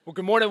Well,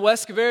 good morning,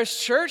 West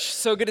Cavaris Church.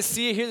 So good to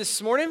see you here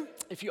this morning.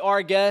 If you are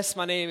a guest,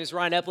 my name is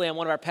Ryan Epley. I'm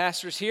one of our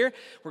pastors here.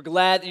 We're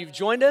glad that you've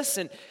joined us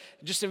and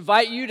just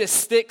invite you to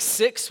stick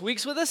 6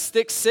 weeks with us.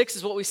 Stick 6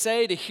 is what we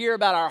say, to hear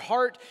about our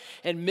heart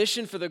and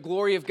mission for the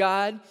glory of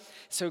God.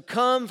 So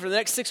come for the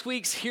next 6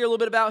 weeks, hear a little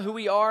bit about who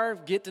we are,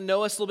 get to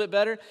know us a little bit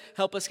better,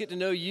 help us get to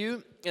know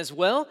you as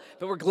well.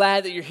 But we're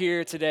glad that you're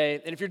here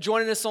today. And if you're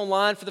joining us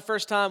online for the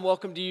first time,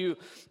 welcome to you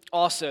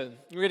also.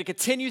 We're going to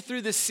continue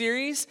through this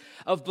series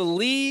of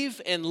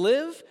Believe and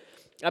Live.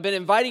 I've been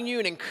inviting you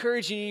and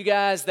encouraging you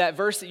guys, that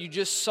verse that you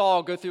just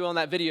saw go through on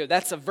that video,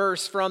 that's a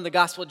verse from the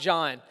Gospel of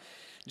John.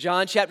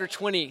 John chapter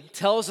 20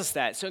 tells us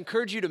that. So I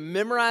encourage you to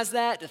memorize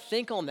that, to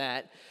think on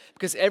that,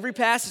 because every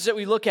passage that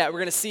we look at, we're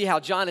going to see how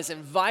John is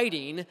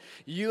inviting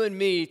you and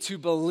me to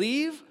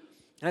believe.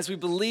 And as we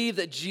believe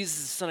that Jesus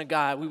is the Son of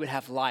God, we would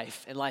have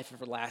life and life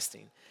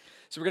everlasting.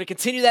 So we're going to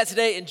continue that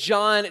today in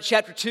John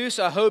chapter 2.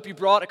 So I hope you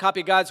brought a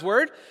copy of God's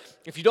Word.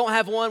 If you don't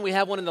have one, we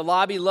have one in the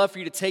lobby. Love for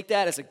you to take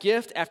that as a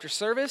gift after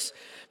service.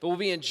 But we'll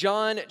be in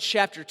John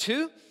chapter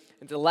 2,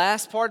 and the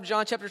last part of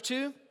John chapter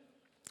 2.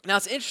 Now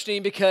it's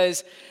interesting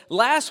because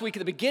last week at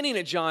the beginning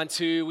of John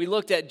 2, we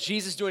looked at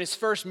Jesus doing his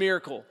first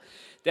miracle,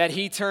 that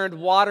he turned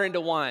water into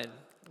wine.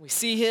 We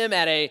see him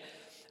at a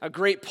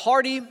great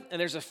party,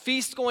 and there's a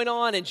feast going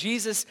on, and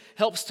Jesus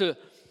helps to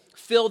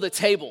fill the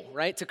table,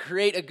 right? To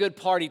create a good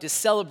party, to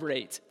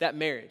celebrate that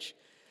marriage.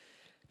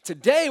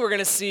 Today, we're going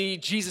to see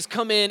Jesus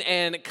come in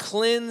and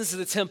cleanse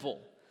the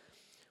temple.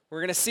 We're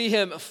going to see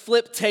him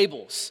flip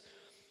tables.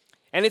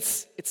 And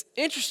it's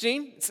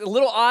interesting. It's a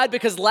little odd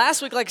because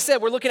last week, like I said,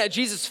 we're looking at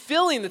Jesus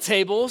filling the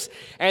tables,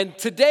 and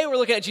today we're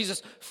looking at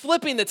Jesus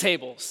flipping the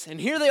tables.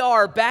 And here they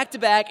are back to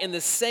back in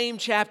the same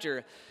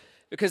chapter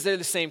because they're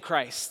the same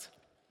Christ.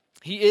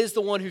 He is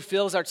the one who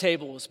fills our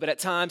tables, but at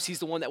times he's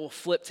the one that will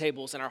flip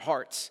tables in our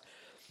hearts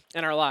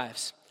and our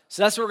lives.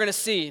 So that's what we're going to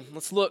see.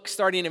 Let's look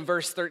starting in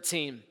verse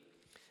 13. It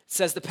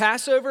says, "The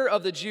Passover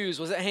of the Jews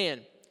was at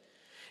hand,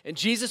 and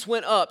Jesus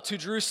went up to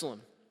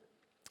Jerusalem.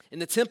 In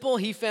the temple,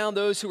 he found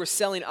those who were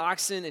selling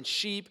oxen and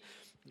sheep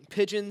and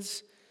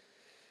pigeons,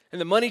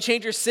 and the money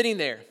changers sitting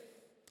there.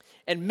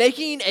 And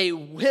making a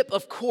whip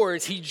of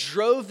cords, he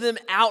drove them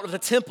out of the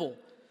temple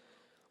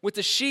with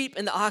the sheep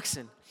and the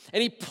oxen.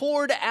 And he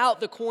poured out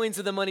the coins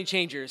of the money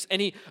changers,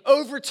 and he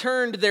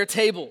overturned their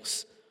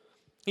tables.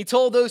 He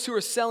told those who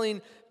were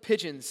selling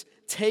pigeons,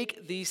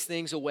 'Take these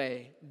things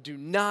away. Do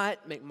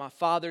not make my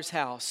Father's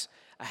house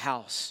a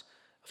house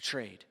of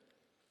trade.'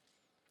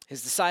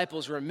 His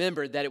disciples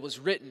remembered that it was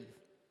written,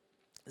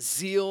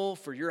 'Zeal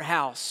for your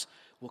house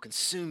will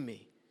consume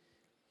me.'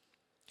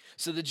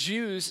 So the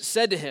Jews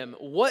said to him,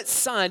 'What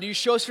sign do you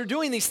show us for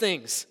doing these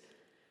things?'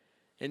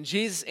 And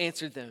Jesus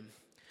answered them,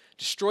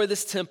 'Destroy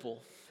this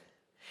temple,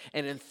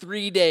 and in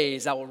 3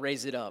 days I will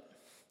raise it up.'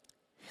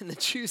 And the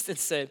Jews then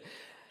said,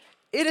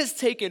 'It has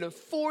taken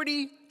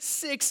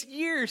 46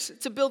 years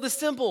to build this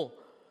temple,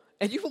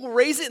 and you will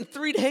raise it in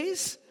 3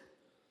 days?'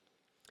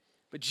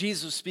 But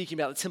Jesus was speaking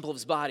about the temple of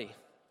his body.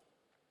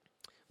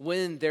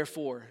 When,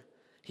 therefore,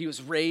 he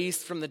was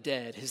raised from the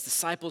dead, his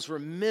disciples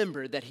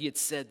remembered that he had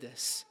said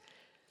this."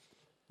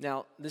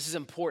 Now, this is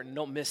important.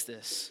 Don't miss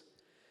this.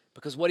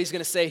 Because what he's going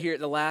to say here at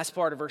the last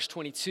part of verse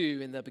 22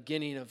 and the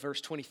beginning of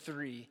verse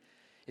 23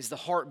 is the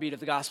heartbeat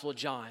of the Gospel of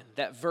John,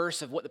 that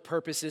verse of what the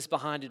purpose is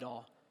behind it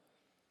all.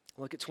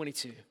 Look at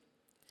 22.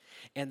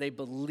 "And they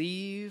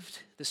believed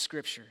the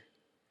scripture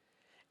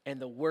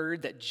and the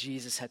word that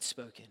Jesus had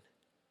spoken.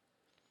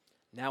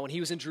 Now, when he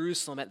was in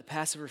Jerusalem at the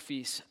Passover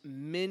feast,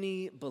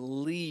 many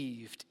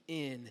believed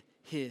in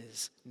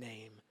his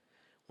name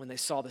when they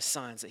saw the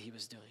signs that he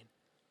was doing.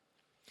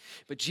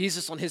 But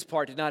Jesus, on his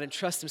part, did not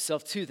entrust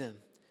himself to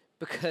them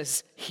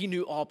because he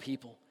knew all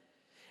people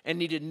and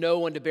needed no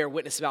one to bear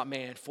witness about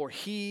man, for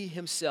he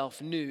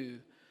himself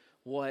knew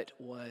what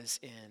was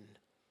in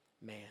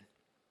man."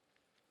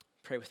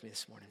 Pray with me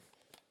this morning.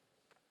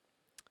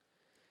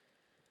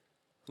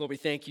 Lord, we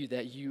thank you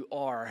that you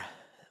are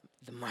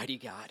the mighty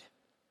God.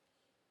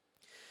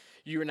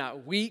 You are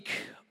not weak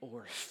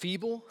or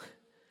feeble,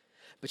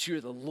 but you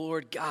are the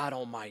Lord God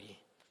Almighty.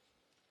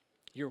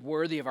 You're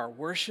worthy of our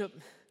worship,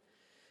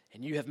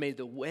 and you have made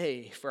the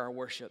way for our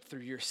worship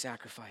through your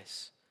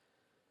sacrifice.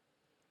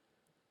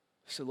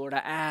 So, Lord, I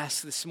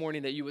ask this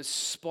morning that you would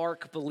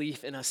spark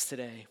belief in us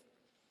today,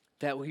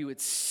 that we would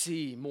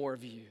see more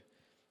of you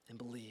and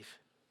believe.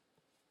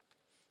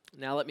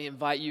 Now let me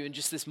invite you in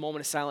just this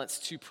moment of silence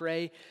to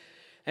pray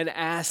and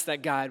ask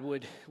that God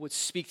would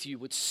speak to you,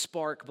 would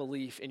spark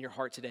belief in your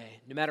heart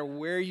today. No matter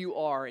where you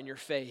are in your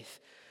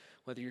faith,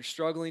 whether you're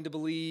struggling to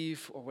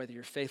believe or whether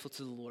you're faithful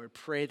to the Lord,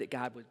 pray that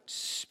God would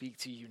speak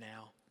to you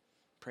now.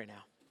 Pray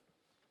now.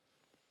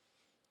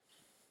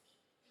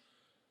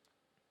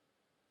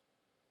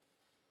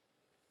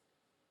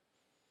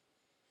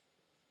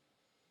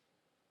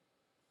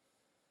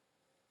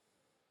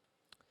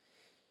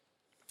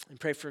 And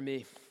pray for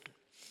me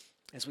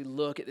as we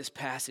look at this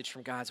passage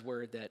from God's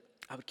word, that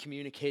I would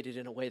communicate it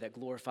in a way that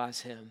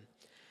glorifies him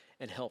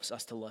and helps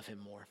us to love him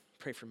more.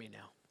 Pray for me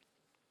now.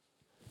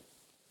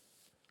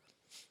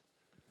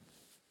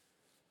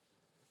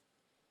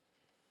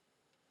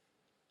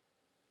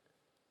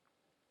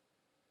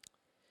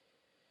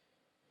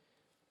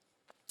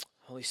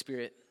 Holy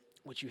Spirit,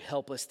 would you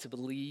help us to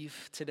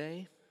believe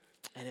today,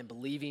 and in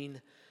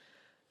believing,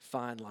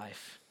 find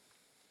life.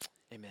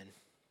 Amen.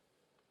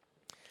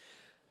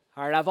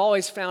 All right, I've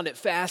always found it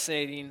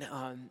fascinating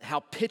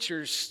how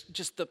pictures,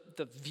 just the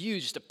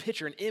view, just a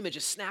picture, an image, a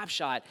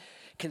snapshot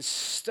can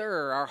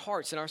stir our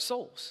hearts and our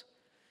souls.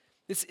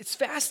 It's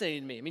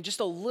fascinating to me. I mean, just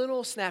a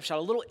little snapshot,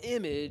 a little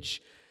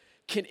image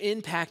can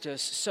impact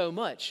us so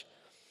much.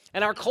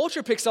 And our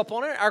culture picks up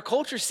on it. Our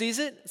culture sees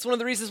it. It's one of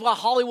the reasons why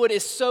Hollywood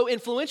is so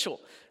influential,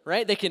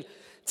 right? They can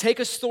take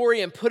a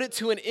story and put it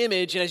to an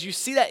image, and as you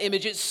see that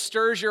image, it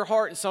stirs your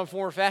heart in some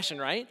form or fashion,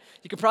 right?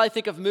 You can probably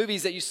think of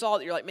movies that you saw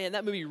that you're like, man,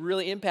 that movie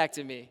really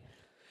impacted me.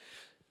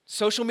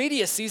 Social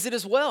media sees it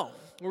as well.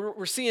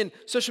 We're seeing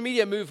social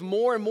media move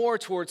more and more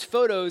towards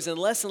photos and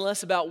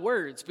less about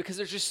words, because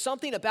there's just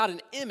something about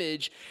an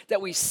image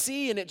that we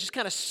see, and it just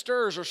kind of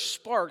stirs or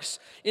sparks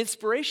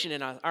inspiration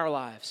in our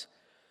lives.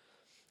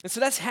 And so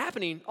that's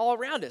happening all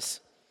around us.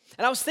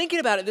 And I was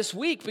thinking about it this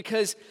week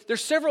because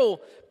there's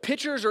several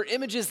pictures or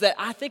images that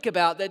I think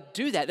about that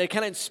do that. They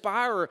kind of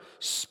inspire or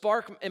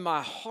spark in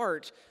my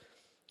heart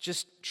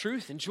just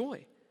truth and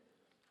joy.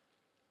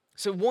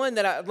 So one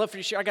that I'd love for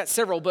you to share, I got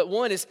several, but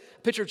one is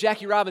a picture of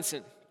Jackie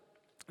Robinson.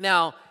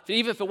 Now,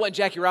 even if it wasn't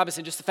Jackie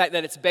Robinson, just the fact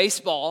that it's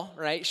baseball,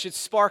 right, should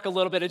spark a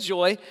little bit of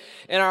joy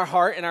in our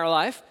heart, in our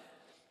life.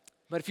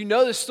 But if you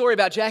know the story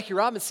about Jackie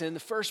Robinson,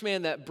 the first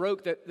man that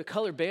broke the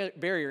color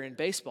barrier in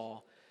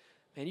baseball,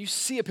 man, you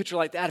see a picture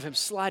like that of him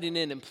sliding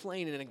in and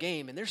playing in a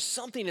game, and there's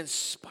something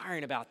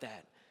inspiring about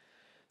that.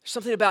 There's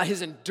something about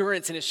his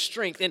endurance and his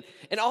strength,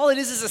 and all it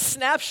is a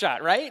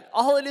snapshot, right?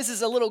 All it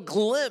is a little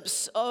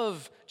glimpse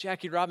of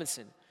Jackie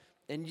Robinson.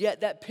 And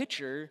yet that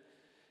picture,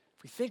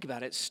 if we think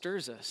about it,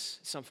 stirs us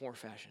in some form or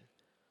fashion.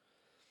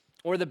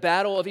 Or the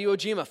Battle of Iwo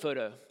Jima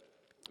photo.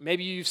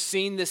 Maybe you've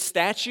seen this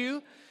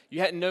statue. You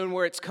hadn't known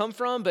where it's come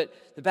from, but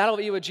the Battle of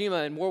Iwo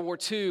Jima in World War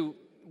II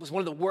was one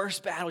of the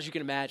worst battles you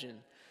can imagine.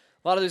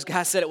 A lot of those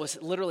guys said it was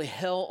literally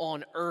hell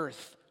on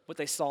earth, what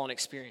they saw and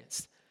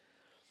experienced.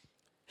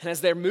 And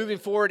as they're moving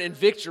forward in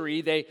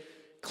victory, they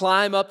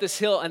climb up this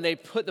hill and they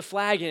put the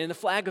flag in, the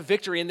flag of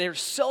victory, and they're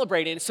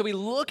celebrating. And so we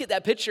look at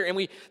that picture and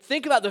we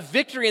think about the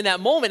victory in that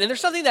moment, and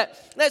there's something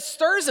that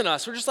stirs in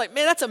us. We're just like,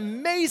 man, that's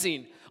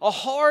amazing. A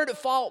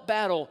hard-fought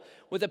battle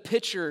with a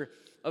picture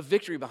of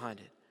victory behind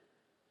it.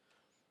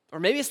 Or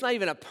maybe it's not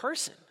even a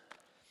person.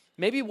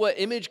 Maybe what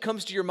image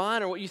comes to your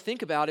mind or what you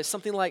think about is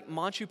something like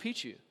Machu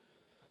Picchu.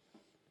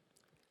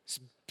 It's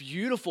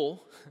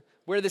beautiful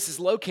where this is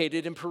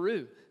located in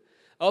Peru,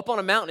 up on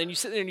a mountain, and you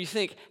sit there and you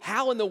think,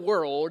 how in the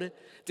world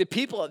did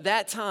people at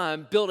that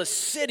time build a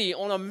city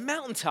on a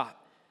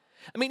mountaintop?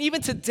 I mean,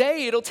 even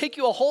today, it'll take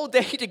you a whole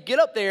day to get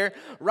up there,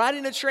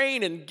 riding a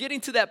train and getting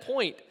to that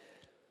point.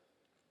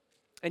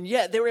 And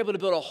yet, they were able to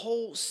build a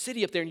whole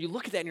city up there, and you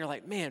look at that and you're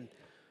like, man,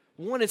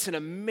 one, it's an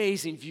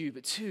amazing view,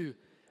 but two,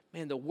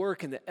 man, the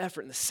work and the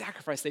effort and the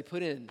sacrifice they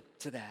put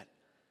into that,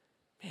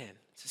 man,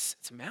 it's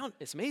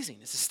amazing.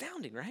 It's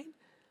astounding, right?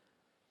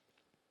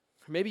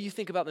 Or maybe you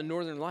think about the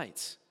Northern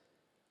Lights.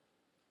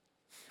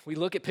 We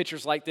look at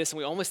pictures like this and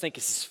we almost think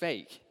this is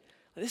fake.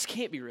 This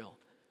can't be real.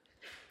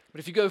 But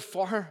if you go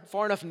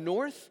far enough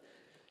north,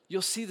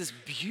 you'll see this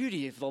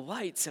beauty of the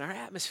lights in our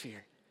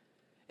atmosphere.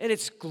 And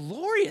it's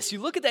glorious.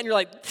 You look at that and you're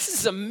like, this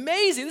is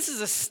amazing. This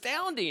is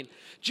astounding.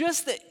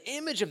 Just the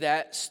image of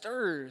that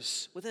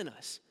stirs within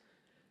us.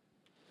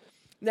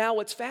 Now,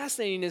 what's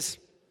fascinating is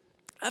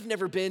I've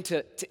never been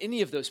to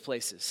any of those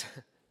places.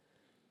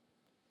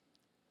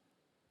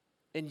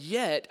 And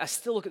yet, I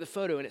still look at the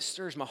photo and it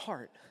stirs my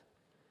heart.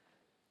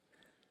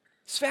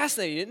 It's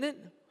fascinating, isn't it?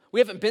 We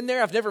haven't been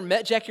there. I've never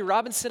met Jackie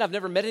Robinson. I've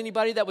never met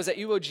anybody that was at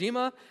Iwo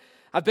Jima.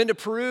 I've been to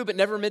Peru, but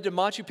never been to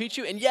Machu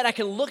Picchu. And yet I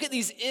can look at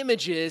these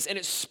images and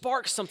it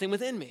sparks something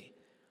within me.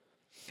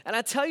 And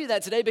I tell you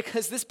that today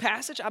because this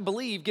passage, I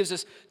believe, gives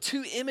us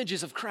two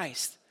images of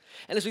Christ.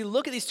 And as we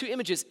look at these two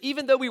images,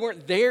 even though we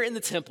weren't there in the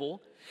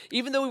temple,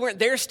 even though we weren't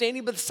there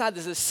standing beside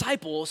the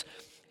disciples,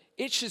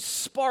 it should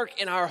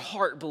spark in our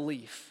heart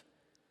belief.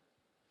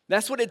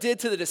 That's what it did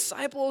to the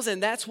disciples,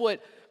 and that's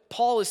what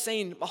Paul is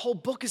saying the whole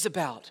book is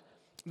about,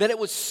 that it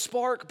would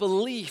spark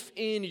belief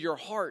in your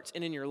heart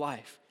and in your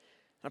life.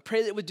 And I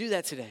pray that it would do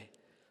that today.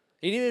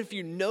 And even if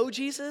you know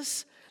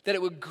Jesus, that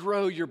it would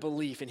grow your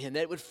belief in him,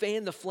 that it would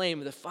fan the flame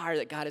of the fire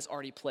that God has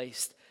already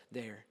placed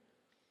there.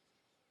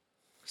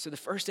 So the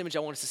first image I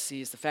want us to see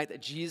is the fact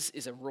that Jesus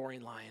is a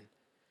roaring lion.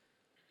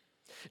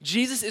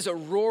 Jesus is a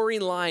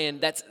roaring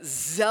lion that's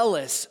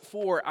zealous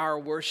for our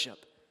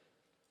worship.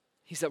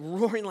 He's a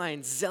roaring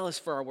lion zealous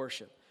for our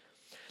worship.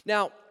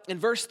 Now, in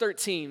verse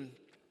 13,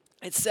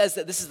 it says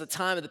that this is the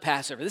time of the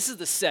Passover. This is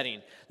the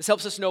setting. This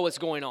helps us know what's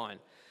going on.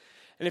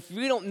 And if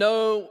we don't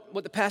know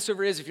what the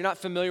Passover is, if you're not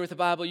familiar with the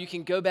Bible, you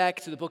can go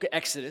back to the book of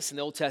Exodus in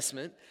the Old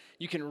Testament.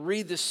 You can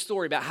read this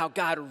story about how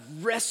God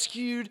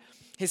rescued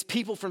his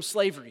people from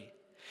slavery.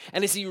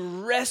 And as he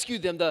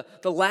rescued them,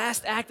 the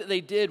last act that they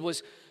did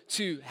was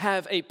to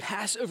have a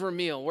Passover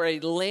meal where a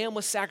lamb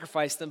was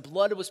sacrificed and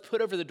blood was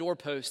put over the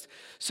doorpost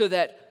so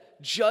that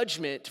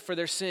judgment for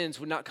their sins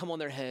would not come on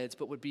their heads,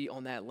 but would be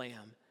on that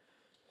lamb.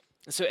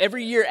 And so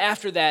every year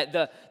after that,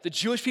 the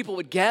Jewish people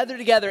would gather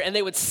together and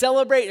they would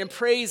celebrate and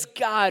praise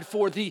God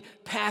for the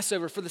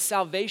Passover, for the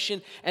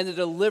salvation and the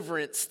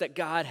deliverance that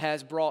God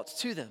has brought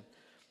to them.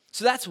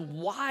 So that's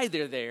why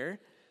they're there.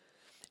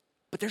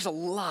 But there's a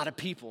lot of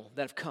people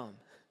that have come.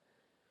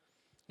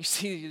 You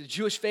see, the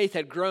Jewish faith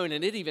had grown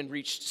and it even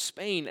reached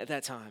Spain at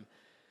that time.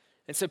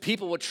 And so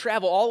people would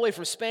travel all the way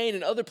from Spain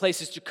and other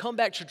places to come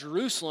back to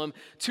Jerusalem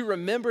to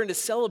remember and to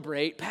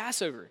celebrate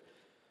Passover.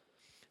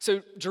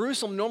 So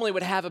Jerusalem normally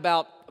would have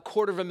about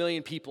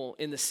 250,000 people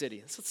in the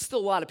city. So it's still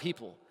a lot of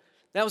people.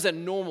 That was a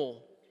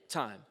normal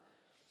time.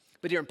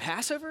 But during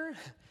Passover,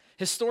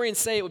 historians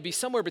say it would be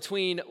somewhere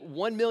between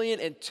 1 million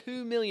and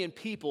 2 million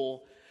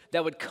people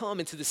that would come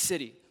into the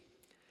city.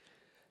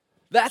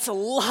 That's a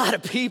lot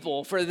of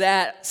people for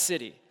that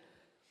city.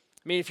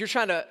 I mean, if you're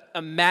trying to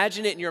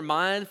imagine it in your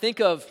mind,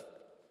 think of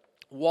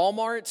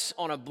Walmart's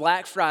on a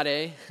Black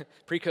Friday,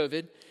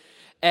 pre-COVID,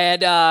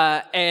 and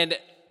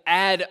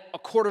add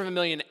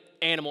 250,000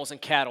 animals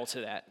and cattle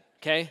to that,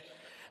 okay?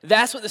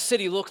 That's what the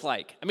city looked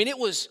like. I mean, it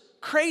was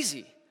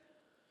crazy.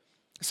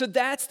 So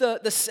that's the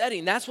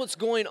setting. That's what's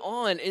going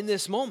on in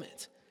this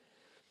moment.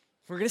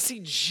 We're going to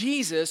see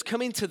Jesus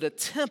coming to the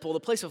temple, the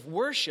place of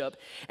worship,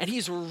 and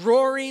he's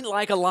roaring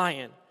like a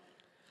lion.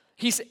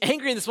 He's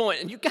angry in this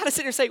moment, and you've got to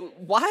sit here and say,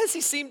 why does he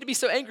seem to be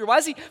so angry? Why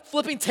is he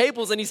flipping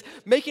tables and he's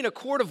making a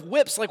cord of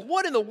whips? Like,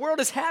 what in the world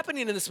is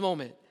happening in this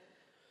moment?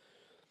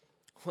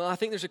 Well, I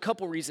think there's a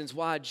couple reasons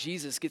why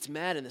Jesus gets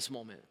mad in this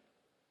moment.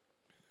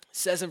 It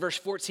says in verse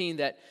 14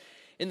 that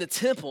in the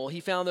temple, he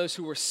found those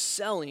who were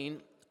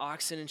selling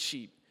oxen and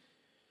sheep.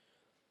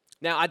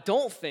 Now, I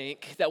don't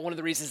think that one of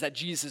the reasons that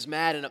Jesus is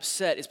mad and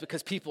upset is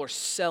because people are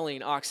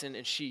selling oxen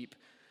and sheep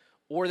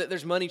or that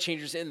there's money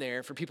changers in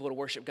there for people to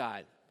worship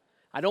God.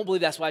 I don't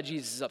believe that's why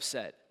Jesus is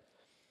upset.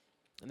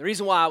 And the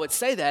reason why I would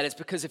say that is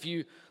because if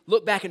you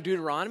look back in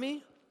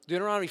Deuteronomy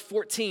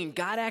 14,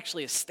 God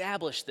actually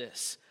established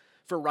this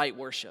for right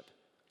worship.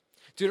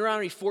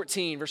 Deuteronomy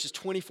 14, verses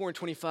 24 and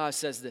 25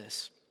 says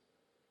this.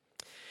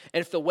 And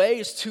if the way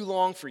is too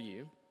long for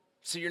you,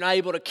 so you're not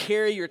able to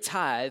carry your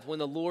tithe when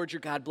the Lord your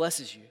God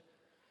blesses you,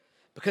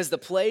 because the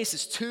place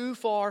is too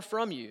far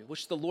from you,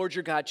 which the Lord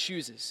your God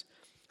chooses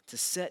to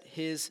set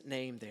his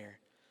name there,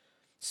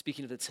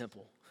 speaking of the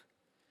temple,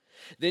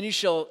 then you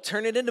shall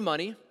turn it into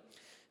money,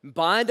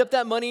 bind up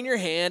that money in your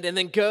hand, and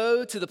then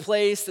go to the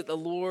place that the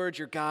Lord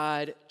your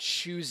God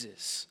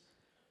chooses.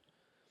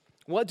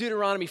 What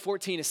Deuteronomy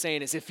 14 is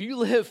saying is if you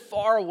live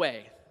far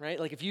away, right?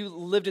 Like if you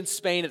lived in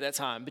Spain at that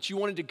time, but you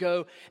wanted to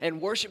go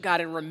and worship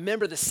God and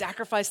remember the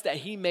sacrifice that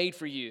he made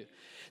for you,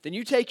 then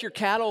you take your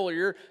cattle or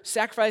your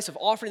sacrifice of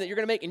offering that you're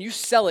going to make and you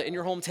sell it in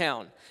your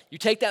hometown. You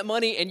take that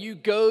money and you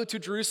go to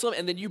Jerusalem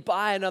and then you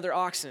buy another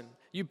oxen.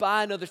 You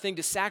buy another thing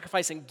to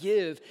sacrifice and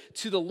give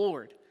to the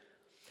Lord.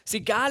 See,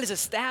 God has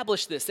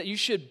established this, that you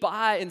should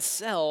buy and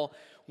sell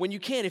when you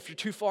can if you're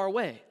too far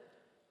away.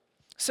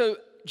 So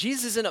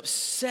Jesus isn't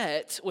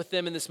upset with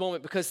them in this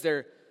moment because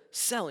they're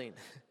selling.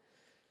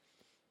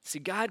 See,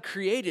 God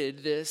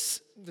created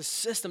the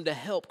system to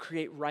help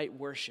create right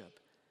worship.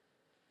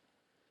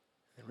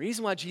 The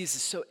reason why Jesus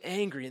is so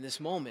angry in this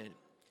moment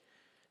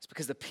is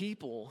because the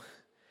people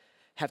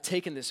have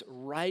taken this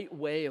right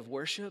way of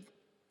worship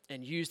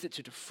and used it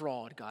to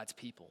defraud God's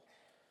people,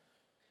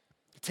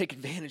 to take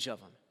advantage of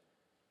them.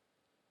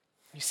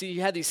 You see,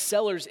 you had these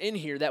sellers in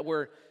here that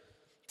were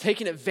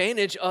taking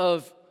advantage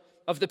of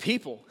the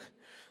people.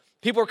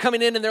 People are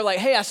coming in and they're like,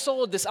 hey, I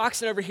sold this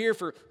oxen over here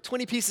for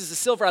 20 pieces of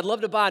silver. I'd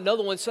love to buy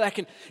another one so I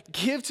can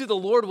give to the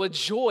Lord with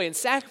joy and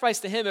sacrifice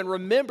to him and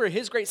remember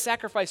his great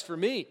sacrifice for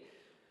me.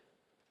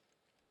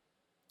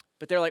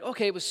 But they're like,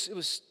 okay, it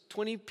was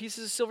 20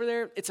 pieces of silver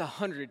there. It's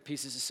 100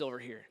 pieces of silver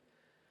here.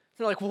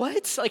 They're like,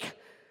 what? Like,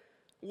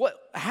 what?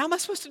 How am I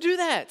supposed to do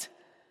that?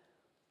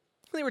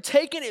 They were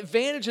taking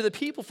advantage of the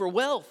people for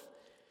wealth.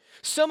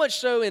 So much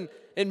so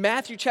in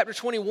Matthew chapter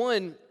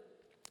 21,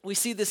 we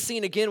see this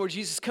scene again where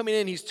Jesus is coming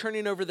in, he's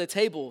turning over the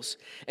tables.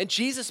 And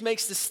Jesus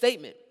makes this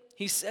statement.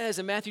 He says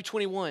in Matthew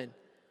 21,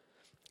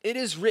 it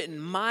is written,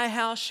 my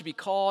house should be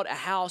called a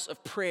house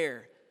of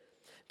prayer,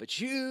 but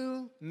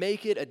you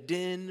make it a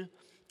den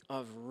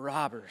of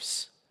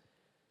robbers.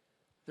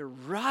 They're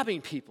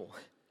robbing people.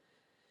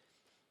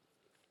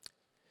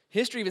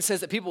 History even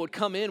says that people would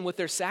come in with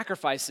their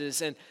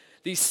sacrifices and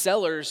these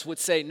sellers would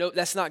say, no,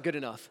 that's not good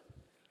enough.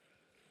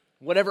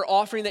 Whatever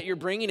offering that you're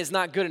bringing is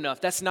not good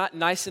enough. That's not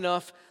nice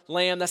enough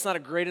lamb. That's not a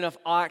great enough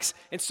ox.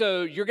 And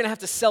so you're going to have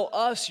to sell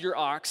us your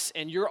ox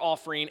and your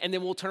offering, and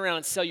then we'll turn around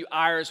and sell you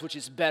ours, which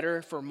is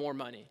better for more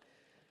money.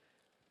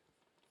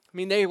 I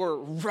mean, they were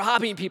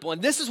robbing people,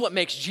 and this is what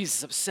makes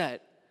Jesus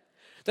upset,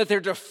 that they're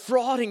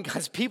defrauding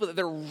God's people, that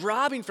they're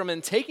robbing from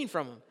and taking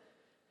from them.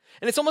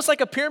 And it's almost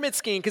like a pyramid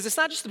scheme because it's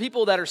not just the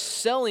people that are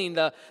selling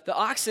the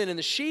oxen and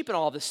the sheep and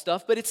all this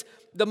stuff, but it's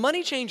the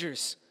money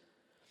changers.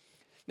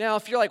 Now,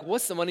 if you're like,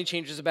 what's the money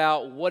changers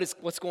about?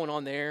 What's going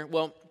on there?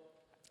 Well,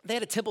 they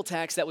had a temple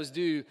tax that was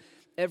due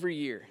every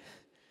year.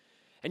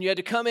 And you had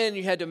to come in and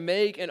you had to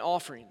make an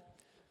offering.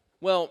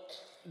 Well,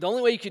 the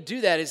only way you could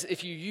do that is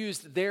if you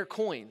used their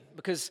coin,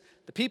 because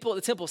the people at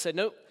the temple said,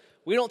 nope,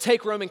 we don't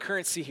take Roman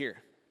currency here.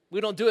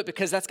 We don't do it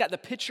because that's got the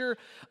picture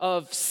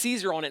of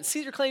Caesar on it. And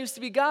Caesar claims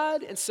to be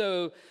God, and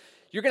so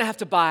you're going to have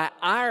to buy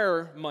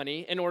our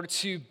money in order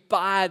to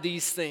buy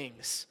these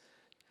things.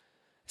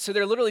 So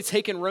they're literally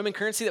taking Roman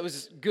currency that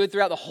was good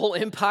throughout the whole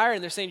empire,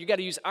 and they're saying you got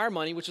to use our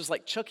money, which was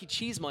like Chuck E.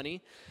 Cheese money.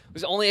 It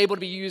was only able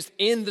to be used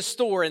in the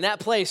store, in that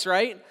place,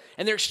 right?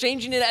 And they're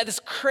exchanging it at this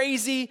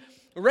crazy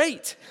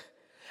rate.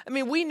 I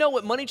mean, we know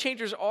what money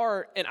changers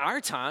are in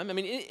our time. I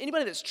mean,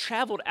 anybody that's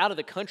traveled out of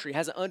the country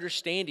has an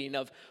understanding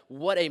of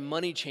what a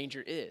money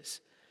changer is.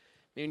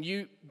 I mean,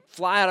 you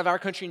fly out of our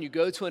country and you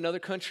go to another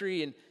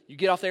country and you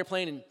get off the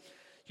airplane and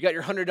you got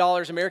your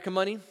 $100 American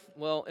money.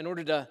 Well, in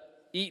order to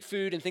eat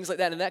food and things like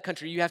that in that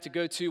country, you have to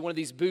go to one of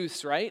these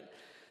booths, right?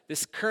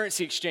 This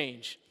currency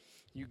exchange.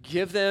 You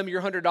give them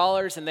your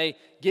 $100 and they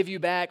give you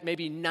back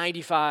maybe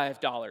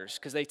 $95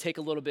 because they take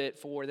a little bit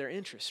for their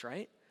interest,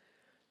 right?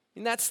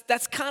 And that's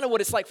kind of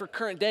what it's like for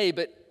current day,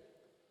 but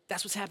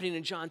that's what's happening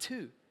in John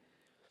 2.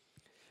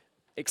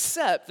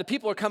 Except the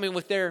people are coming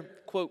with their,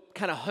 quote,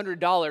 kind of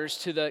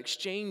 $100 to the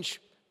exchange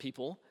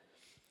people,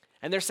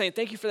 and they're saying,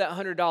 thank you for that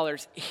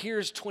 $100,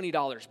 here's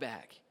 $20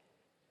 back.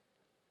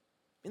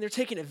 And they're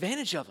taking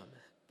advantage of them.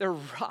 They're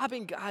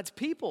robbing God's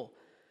people.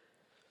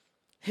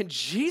 And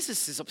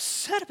Jesus is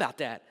upset about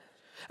that.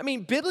 I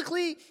mean,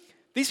 biblically,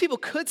 these people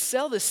could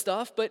sell this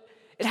stuff, but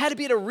it had to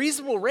be at a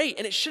reasonable rate,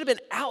 and it should have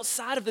been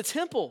outside of the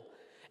temple.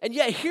 And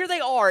yet here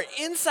they are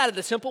inside of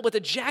the temple with a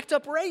jacked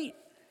up rate.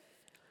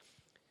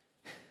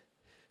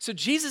 So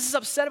Jesus is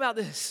upset about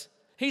this.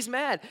 He's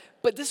mad.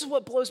 But this is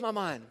what blows my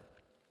mind.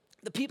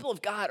 The people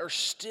of God are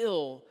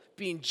still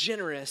being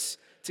generous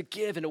to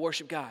give and to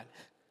worship God.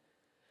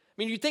 I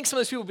mean, you'd think some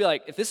of those people would be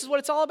like, if this is what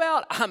it's all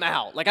about, I'm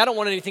out. Like, I don't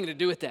want anything to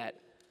do with that.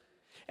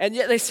 And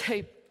yet they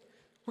say,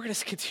 we're going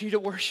to continue to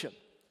worship.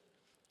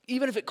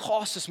 Even if it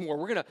costs us more,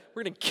 we're gonna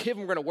give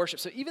and we're gonna worship.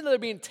 So even though they're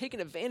being taken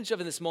advantage of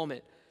in this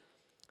moment,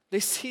 they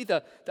see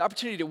the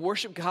opportunity to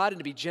worship God and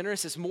to be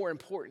generous is more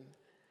important.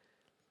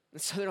 And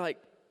so they're like,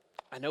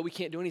 I know we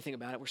can't do anything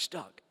about it, we're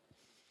stuck.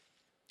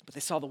 But they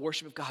saw the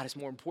worship of God as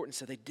more important,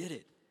 so they did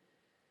it.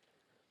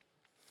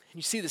 And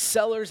you see the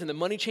sellers and the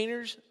money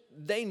changers,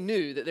 they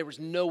knew that there was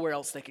nowhere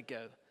else they could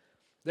go.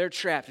 They're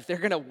trapped. If they're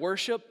gonna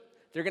worship,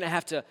 they're gonna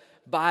have to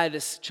buy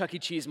this Chuck E.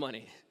 Cheese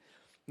money.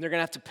 And they're going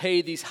to have to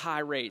pay these high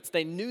rates.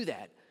 They knew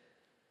that.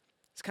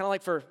 It's kind of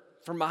like for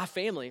my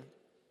family.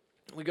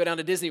 We go down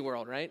to Disney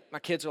World, right? My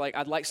kids are like,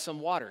 I'd like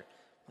some water.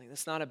 I'm like,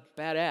 that's not a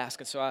bad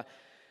ask. And so I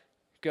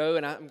go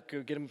and I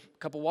go get them a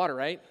cup of water,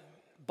 right?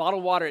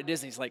 Bottled water at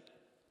Disney is like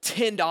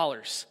 $10.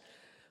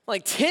 I'm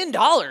like,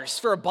 $10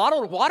 for a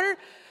bottle of water?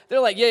 They're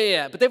like,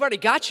 yeah. But they've already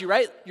got you,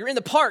 right? You're in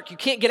the park. You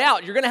can't get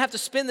out. You're going to have to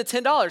spend the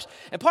 $10.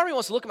 And part of me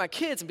wants to look at my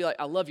kids and be like,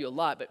 I love you a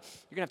lot, but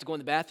you're going to have to go in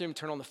the bathroom,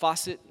 turn on the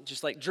faucet,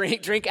 just like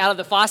drink out of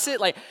the faucet.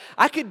 Like,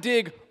 I could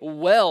dig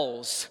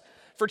wells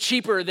for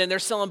cheaper than they're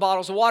selling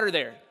bottles of water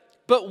there.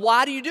 But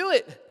why do you do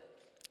it?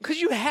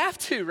 Because you have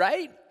to,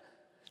 right?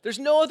 There's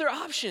no other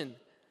option.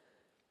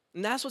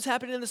 And that's what's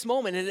happening in this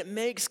moment, and it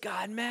makes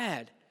God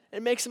mad.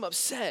 It makes him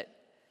upset.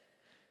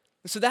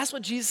 And so that's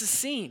what Jesus is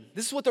seeing.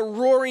 This is what the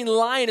roaring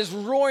lion is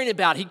roaring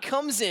about. He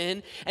comes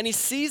in and he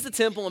sees the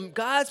temple and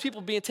God's people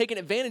being taken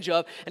advantage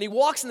of, and he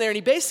walks in there and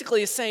he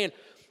basically is saying,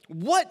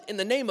 what in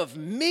the name of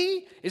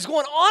me is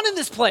going on in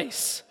this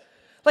place?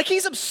 Like,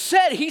 he's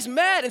upset, he's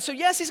mad, and so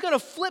yes, he's going to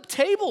flip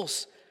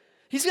tables.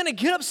 He's going to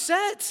get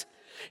upset.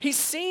 He's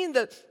seeing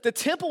the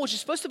temple, which is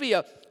supposed to be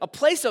a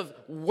place of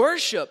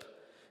worship,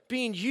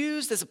 being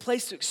used as a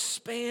place to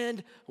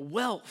expand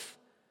wealth.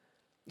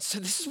 So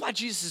this is why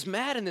Jesus is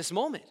mad in this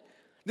moment.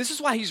 This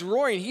is why he's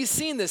roaring. He's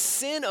seeing the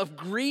sin of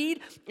greed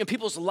in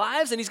people's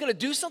lives, and he's going to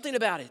do something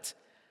about it.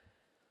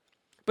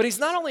 But he's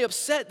not only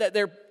upset that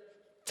they're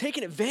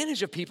taking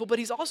advantage of people, but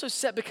he's also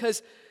upset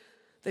because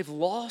they've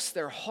lost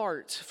their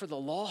heart for the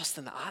lost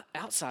and the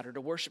outsider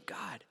to worship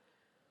God.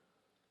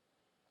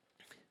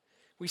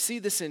 We see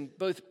this in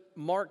both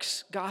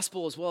Mark's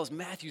gospel as well as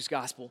Matthew's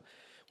gospel.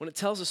 When it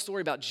tells a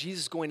story about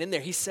Jesus going in there,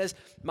 he says,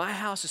 my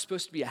house is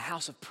supposed to be a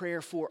house of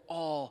prayer for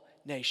all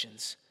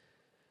nations.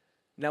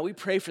 Now, we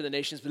pray for the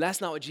nations, but that's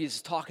not what Jesus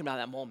is talking about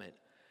at that moment.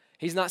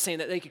 He's not saying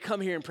that they could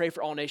come here and pray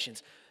for all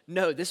nations.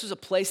 No, this was a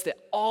place that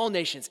all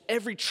nations,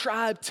 every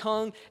tribe,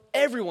 tongue,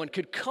 everyone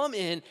could come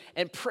in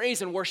and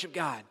praise and worship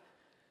God.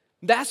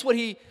 That's what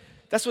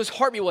his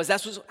heartbeat was.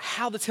 That's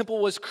how the temple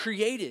was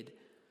created.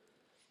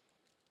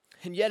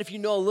 And yet, if you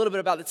know a little bit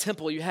about the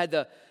temple, you had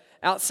the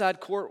outside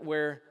court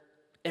where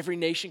every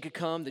nation could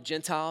come, the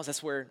Gentiles.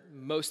 That's where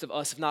most of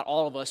us, if not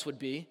all of us, would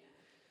be. And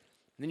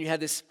then you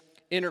had this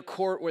inner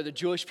court where the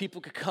Jewish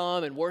people could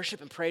come and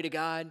worship and pray to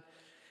God. And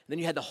then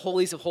you had the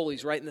holies of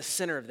holies right in the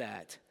center of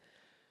that,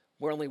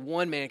 where only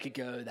one man could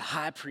go, the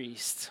high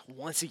priest,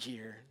 once a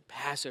year,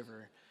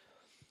 Passover,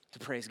 to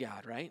praise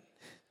God, right?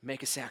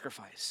 Make a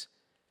sacrifice.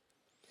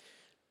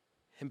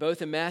 And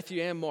both in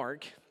Matthew and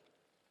Mark,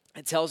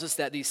 it tells us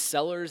that these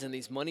sellers and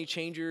these money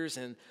changers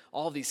and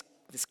all of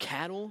this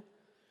cattle,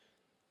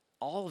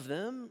 all of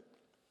them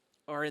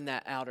are in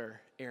that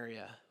outer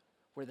area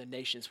where the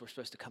nations were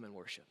supposed to come and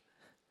worship.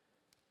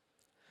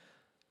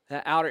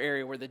 That outer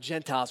area where the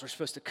Gentiles were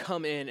supposed to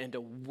come in and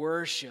to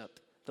worship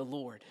the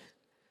Lord.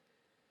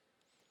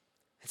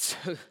 And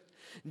so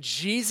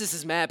Jesus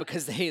is mad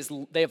because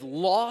they have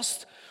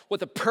lost what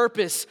the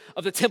purpose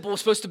of the temple was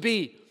supposed to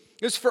be.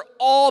 It was for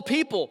all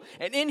people.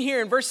 And in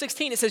here in verse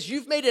 16, it says,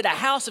 you've made it a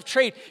house of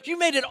trade. You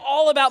made it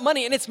all about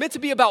money, and it's meant to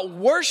be about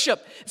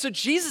worship. So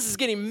Jesus is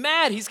getting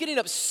mad. He's getting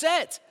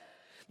upset.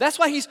 That's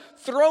why he's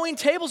throwing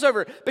tables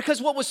over,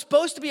 because what was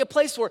supposed to be a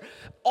place where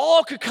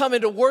all could come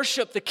in to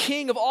worship the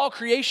King of all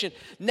creation,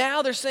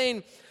 now they're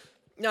saying,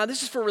 no,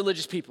 this is for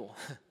religious people.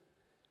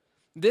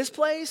 This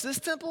place, this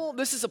temple,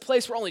 this is a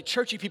place where only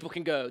churchy people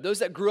can go. Those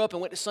that grew up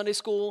and went to Sunday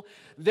school,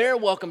 they're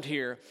welcomed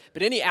here.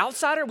 But any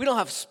outsider, we don't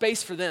have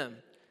space for them.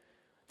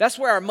 That's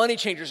where our money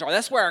changers are.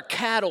 That's where our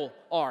cattle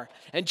are.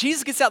 And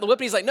Jesus gets out the whip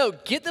and he's like, no,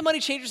 get the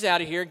money changers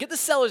out of here. Get the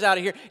sellers out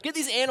of here. Get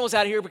these animals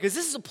out of here, because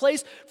this is a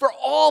place for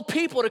all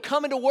people to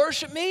come and to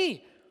worship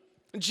me.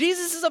 And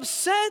Jesus is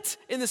upset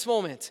in this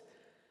moment.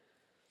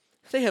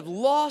 They have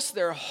lost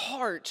their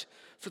heart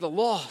for the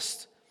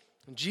lost.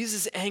 And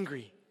Jesus is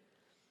angry.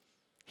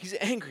 He's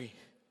angry.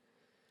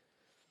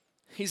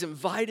 He's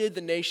invited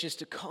the nations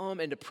to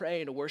come and to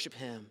pray and to worship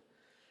him.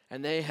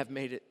 And they have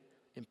made it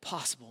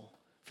impossible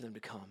for them to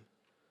come.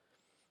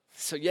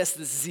 So yes,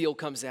 the zeal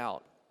comes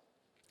out.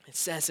 It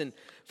says in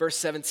verse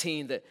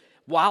 17 that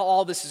while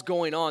all this is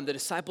going on, the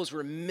disciples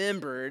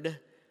remembered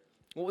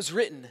what was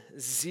written,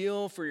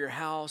 zeal for your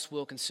house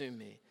will consume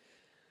me.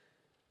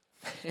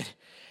 And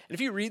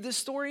if you read this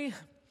story,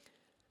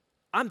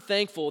 I'm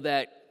thankful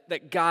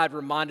that God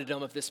reminded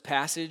them of this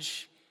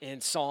passage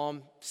in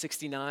Psalm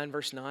 69,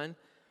 verse 9,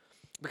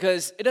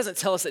 because it doesn't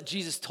tell us that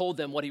Jesus told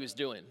them what he was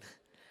doing.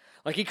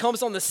 Like, he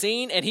comes on the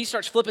scene and he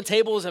starts flipping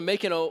tables and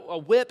making a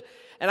whip.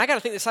 And I got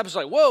to think the disciples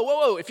are like,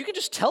 whoa, if you could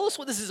just tell us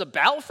what this is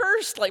about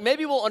first, like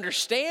maybe we'll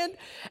understand.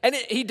 And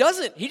he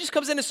doesn't. He just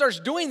comes in and starts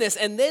doing this.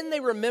 And then they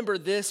remember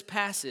this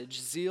passage,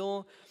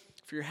 zeal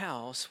for your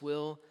house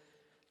will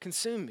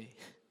consume me.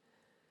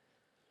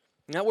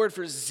 And that word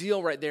for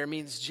zeal right there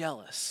means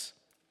jealous.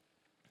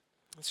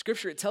 In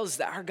Scripture, it tells us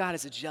that our God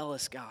is a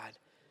jealous God.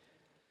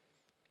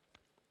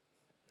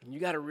 And you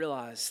got to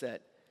realize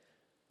that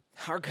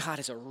our God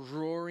is a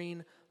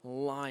roaring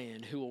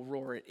lion who will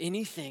roar at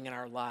anything in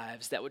our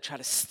lives that would try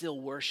to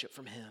steal worship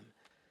from him,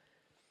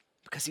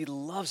 because he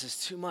loves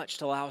us too much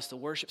to allow us to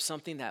worship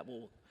something that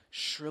will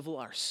shrivel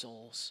our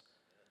souls.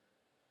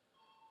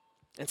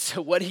 And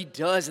so what he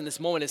does in this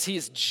moment is he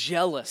is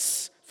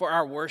jealous for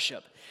our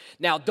worship.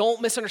 Now,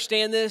 don't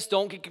misunderstand this.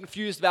 Don't get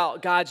confused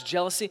about God's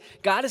jealousy.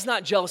 God is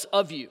not jealous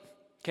of you,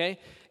 okay?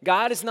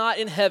 God is not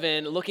in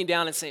heaven looking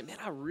down and saying, man,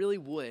 I really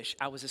wish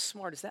I was as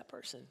smart as that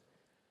person.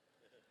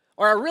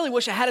 Or I really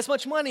wish I had as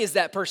much money as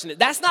that person.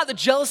 That's not the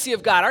jealousy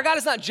of God. Our God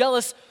is not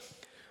jealous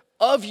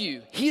of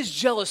you. He is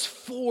jealous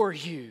for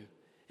you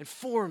and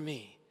for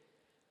me.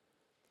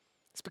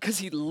 It's because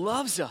he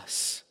loves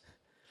us.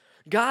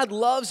 God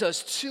loves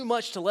us too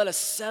much to let us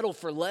settle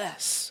for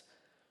less.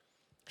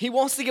 He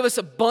wants to give us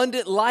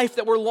abundant life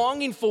that we're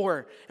longing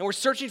for and we're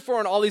searching for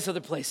in all these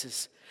other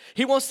places.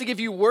 He wants to give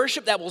you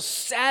worship that will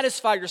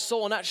satisfy your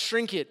soul and not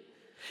shrink it.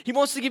 He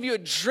wants to give you a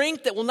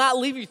drink that will not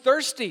leave you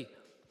thirsty.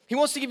 He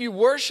wants to give you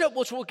worship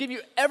which will give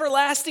you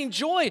everlasting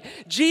joy.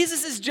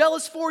 Jesus is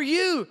jealous for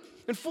you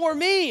and for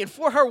me and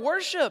for our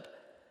worship.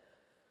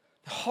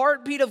 The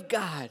heartbeat of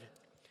God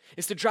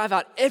is to drive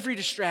out every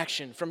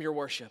distraction from your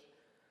worship.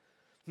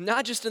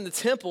 Not just in the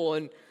temple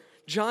in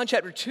John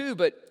chapter 2,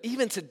 but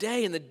even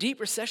today in the deep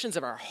recessions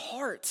of our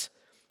hearts,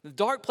 the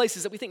dark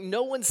places that we think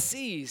no one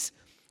sees.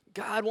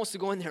 God wants to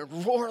go in there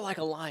and roar like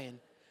a lion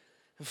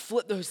and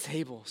flip those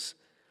tables,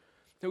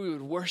 that we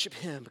would worship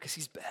him because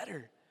he's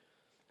better.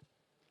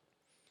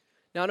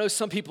 Now, I know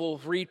some people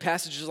read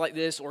passages like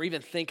this or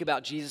even think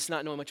about Jesus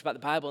not knowing much about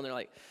the Bible, and they're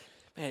like,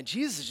 man,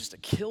 Jesus is just a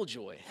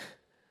killjoy.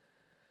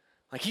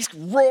 Like, he's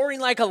roaring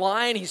like a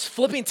lion. He's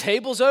flipping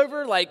tables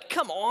over. Like,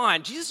 come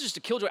on. Jesus is just a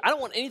killjoy. I don't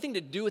want anything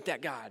to do with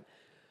that God.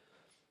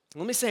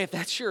 Let me say, if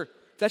that's your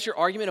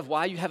argument of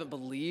why you haven't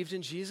believed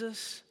in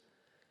Jesus,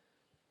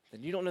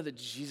 then you don't know the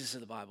Jesus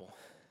of the Bible.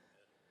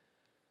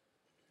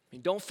 I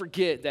mean, don't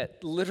forget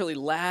that literally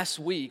last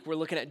week, we're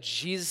looking at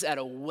Jesus at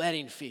a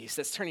wedding feast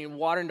that's turning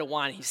water into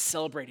wine. He's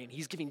celebrating.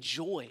 He's giving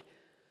joy.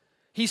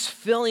 He's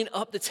filling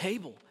up the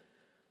table.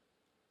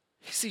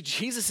 You see,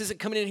 Jesus isn't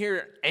coming in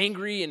here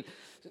angry and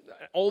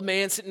old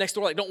man sitting next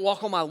door like, don't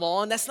walk on my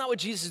lawn. That's not what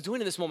Jesus is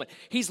doing in this moment.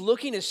 He's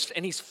looking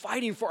and he's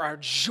fighting for our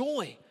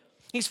joy.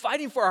 He's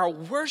fighting for our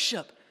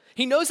worship.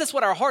 He knows that's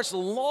what our hearts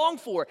long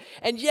for.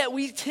 And yet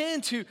we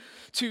tend to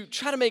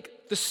try to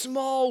make the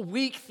small,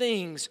 weak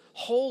things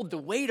hold the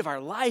weight of our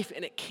life,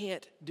 and it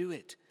can't do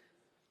it.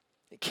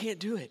 It can't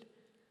do it.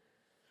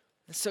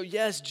 And so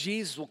yes,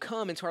 Jesus will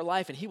come into our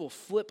life and he will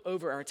flip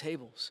over our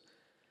tables.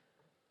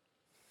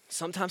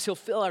 Sometimes he'll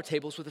fill our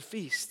tables with a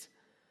feast.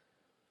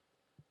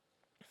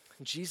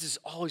 Jesus is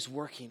always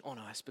working on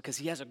us because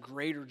he has a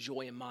greater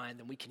joy in mind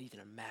than we can even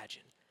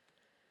imagine.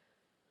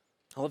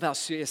 I love how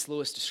C.S.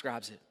 Lewis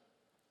describes it.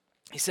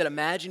 He said,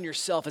 imagine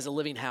yourself as a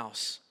living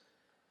house.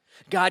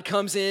 God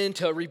comes in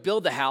to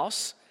rebuild the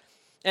house,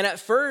 and at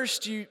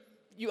first you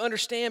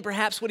understand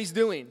perhaps what he's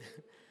doing.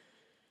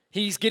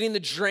 He's getting the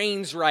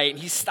drains right, and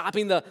he's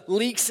stopping the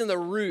leaks in the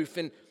roof,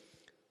 and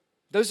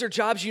those are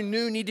jobs you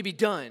knew need to be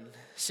done,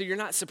 so you're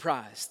not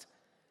surprised.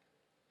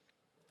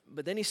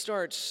 But then he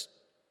starts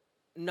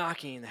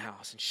knocking the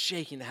house and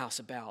shaking the house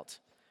about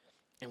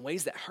in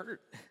ways that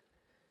hurt.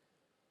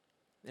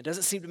 It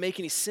doesn't seem to make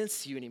any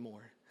sense to you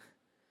anymore.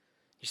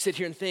 You sit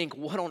here and think,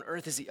 what on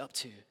earth is he up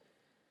to?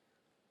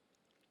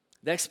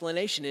 The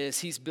explanation is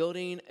he's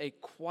building a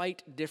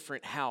quite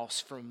different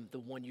house from the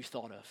one you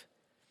thought of.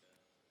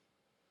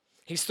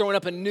 He's throwing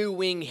up a new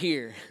wing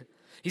here.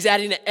 He's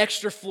adding an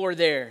extra floor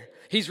there.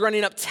 He's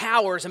running up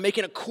towers and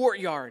making a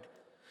courtyard.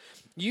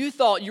 You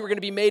thought you were going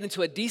to be made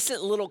into a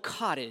decent little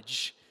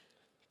cottage,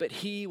 but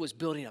he was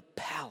building a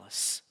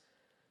palace.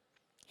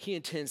 He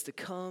intends to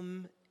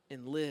come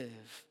and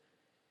live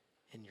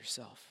in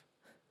yourself.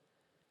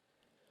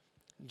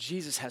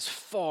 Jesus has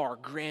far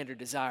grander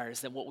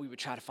desires than what we would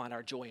try to find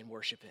our joy and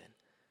worship in.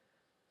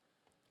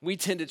 We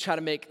tend to try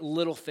to make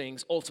little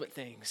things ultimate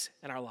things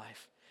in our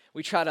life.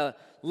 We try to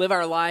live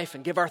our life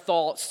and give our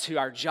thoughts to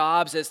our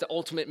jobs as the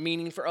ultimate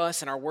meaning for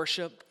us and our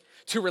worship,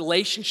 to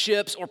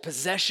relationships or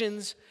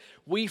possessions.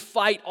 We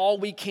fight all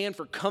we can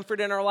for comfort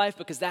in our life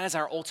because that is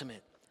our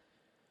ultimate.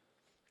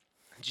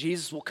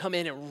 Jesus will come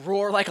in and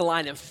roar like a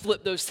lion and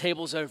flip those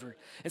tables over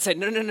and say,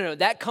 no,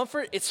 that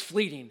comfort, it's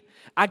fleeting.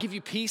 I give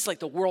you peace like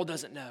the world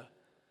doesn't know.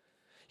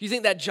 You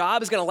think that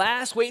job is going to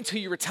last? Wait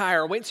until you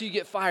retire. Wait until you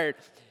get fired.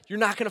 You're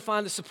not going to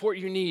find the support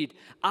you need.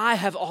 I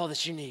have all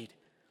that you need.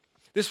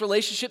 This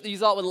relationship that you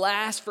thought would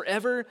last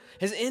forever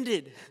has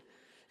ended.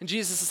 And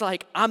Jesus is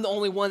like, I'm the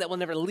only one that will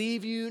never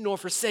leave you nor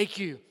forsake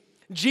you.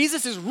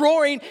 Jesus is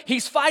roaring,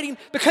 he's fighting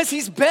because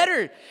he's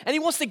better and he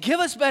wants to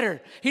give us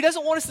better. He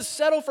doesn't want us to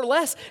settle for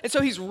less. And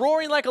so he's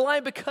roaring like a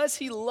lion because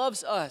he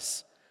loves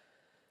us.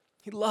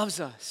 He loves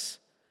us.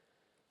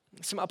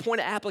 So my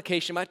point of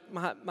application,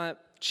 my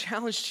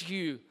challenge to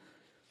you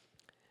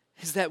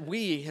is that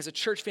we as a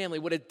church family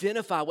would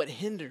identify what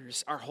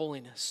hinders our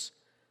holiness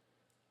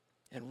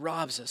and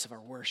robs us of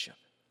our worship.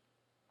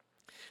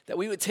 That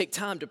we would take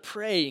time to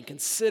pray and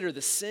consider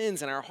the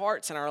sins in our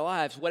hearts and our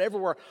lives, whatever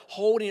we're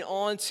holding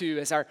on to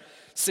as our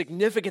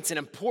significance and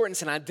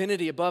importance and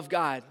identity above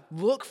God.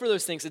 Look for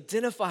those things,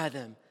 identify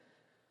them,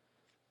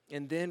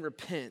 and then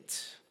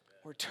repent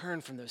or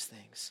turn from those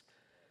things.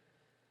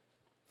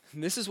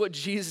 And this is what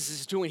Jesus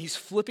is doing. He's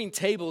flipping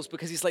tables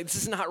because he's like, this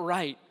is not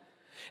right.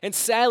 And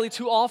sadly,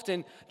 too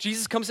often,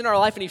 Jesus comes in our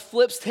life and he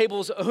flips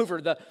tables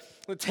over, the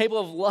table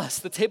of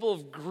lust, the table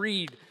of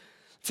greed,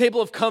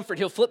 table of comfort.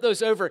 He'll flip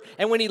those over.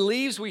 And when he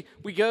leaves, we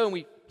go and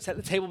we set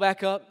the table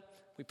back up.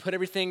 We put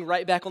everything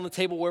right back on the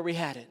table where we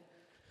had it.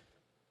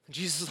 And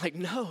Jesus is like,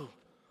 no.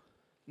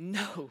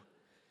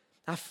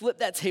 I flipped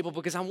that table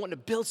because I want to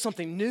build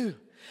something new.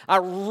 I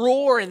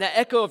roar in the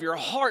echo of your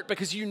heart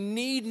because you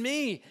need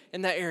me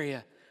in that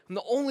area. I'm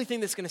the only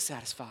thing that's going to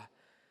satisfy.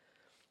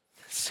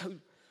 So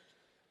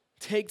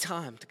take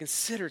time to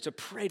consider, to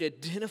pray, to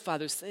identify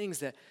those things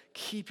that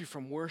keep you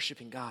from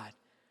worshiping God.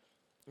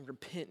 And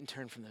repent and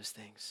turn from those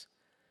things.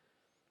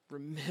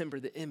 Remember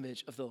the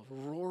image of the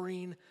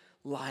roaring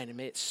lion and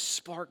may it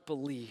spark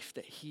belief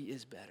that he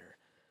is better.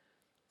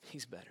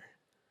 He's better.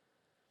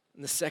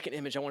 And the second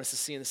image I want us to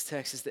see in this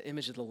text is the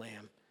image of the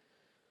lamb.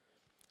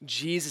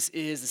 Jesus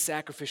is the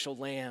sacrificial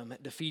lamb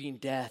defeating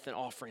death and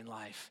offering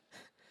life.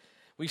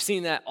 We've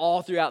seen that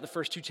all throughout the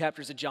first two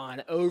chapters of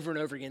John over and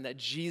over again that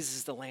Jesus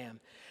is the lamb.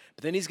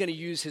 But then he's going to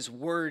use his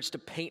words to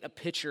paint a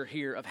picture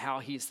here of how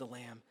he's the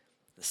lamb,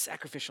 the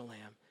sacrificial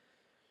lamb.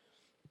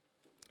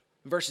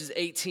 Verses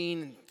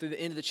 18 through the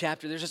end of the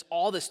chapter, there's just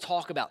all this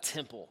talk about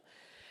temple.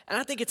 And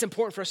I think it's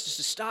important for us just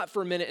to stop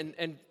for a minute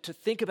and to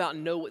think about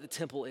and know what the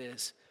temple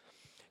is.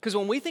 Because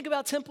when we think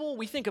about temple,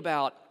 we think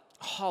about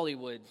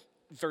Hollywood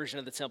version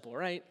of the temple,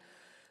 right?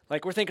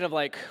 Like we're thinking of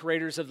like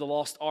Raiders of the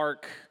Lost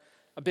Ark,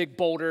 a big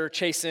boulder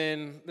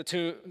chasing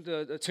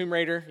the Tomb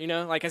Raider, you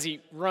know, like as he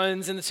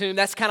runs in the tomb.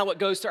 That's kind of what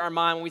goes to our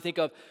mind when we think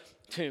of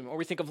tomb, or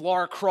we think of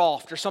Lara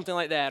Croft or something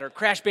like that, or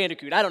Crash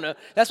Bandicoot. I don't know.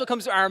 That's what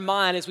comes to our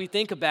mind as we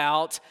think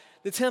about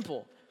the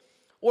temple.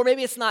 Or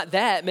maybe it's not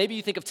that. Maybe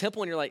you think of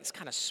temple and you're like, it's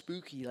kind of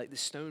spooky, like this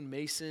stone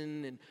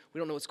mason, and we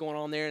don't know what's going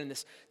on there, and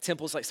this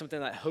temple is like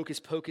something like hocus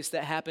pocus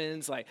that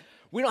happens. Like,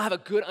 we don't have a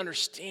good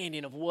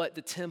understanding of what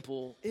the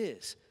temple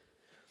is.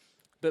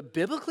 But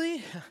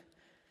biblically,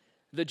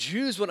 the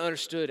Jews would have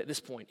understood at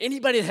this point.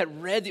 Anybody that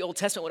had read the Old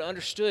Testament would have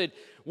understood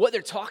what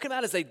they're talking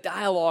about as they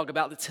dialogue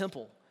about the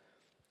temple.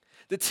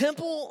 The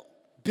temple,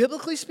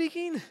 biblically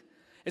speaking,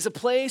 is a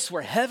place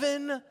where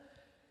heaven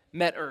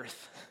met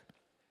earth.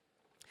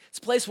 It's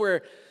a place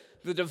where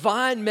the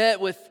divine met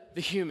with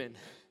the human.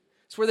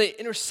 It's where they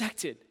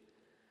intersected.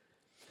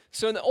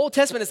 So in the Old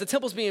Testament, as the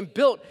temple's being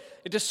built,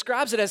 it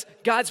describes it as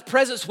God's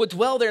presence would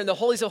dwell there in the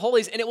holies of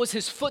holies, and it was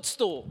his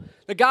footstool.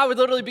 The God would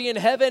literally be in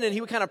heaven, and he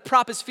would kind of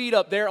prop his feet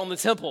up there on the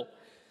temple.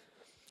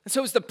 And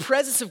so it was the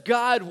presence of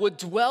God would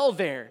dwell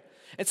there.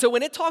 And so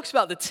when it talks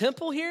about the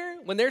temple here,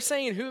 when they're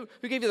saying who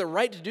gave you the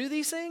right to do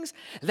these things,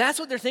 that's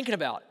what they're thinking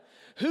about.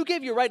 Who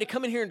gave you a right to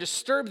come in here and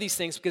disturb these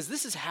things? Because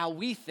this is how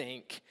we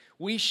think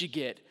we should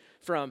get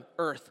from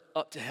earth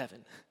up to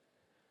heaven.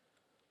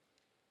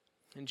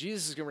 And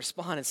Jesus is going to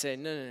respond and say,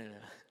 no.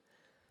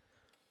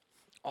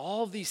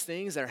 All of these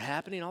things that are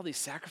happening, all these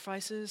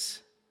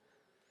sacrifices,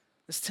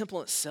 this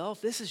temple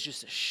itself, this is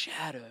just a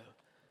shadow.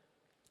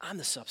 I'm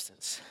the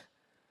substance.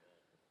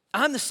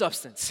 I'm the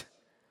substance.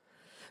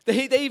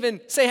 They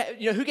even say,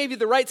 who gave you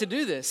the right to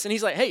do this? And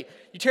he's like, hey,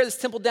 you tear this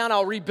temple down,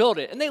 I'll rebuild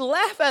it. And they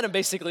laugh at him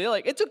basically. They're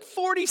like, it took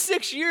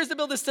 46 years to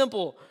build this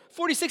temple.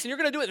 46, and you're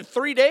going to do it in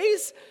 3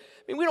 days?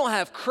 I mean, we don't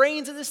have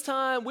cranes at this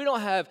time. We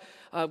don't have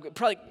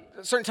probably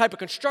a certain type of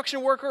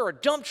construction worker or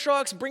dump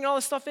trucks bringing all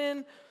this stuff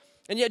in.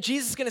 And yet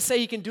Jesus is going to say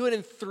he can do it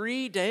in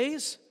 3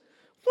 days?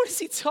 What is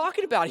he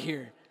talking about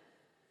here?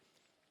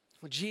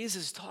 Well,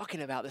 Jesus is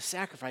talking about the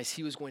sacrifice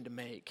he was going to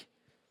make,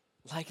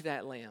 like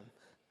that lamb.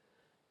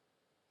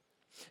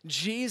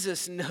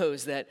 Jesus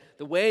knows that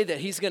the way that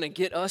he's going to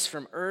get us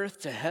from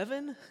earth to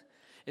heaven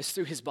is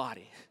through his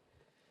body.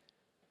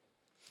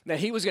 That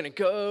he was going to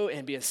go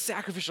and be a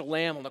sacrificial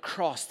lamb on the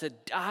cross to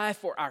die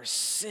for our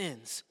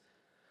sins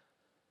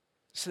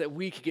so that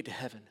we could get to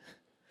heaven.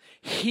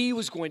 He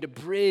was going to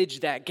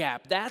bridge that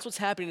gap. That's what's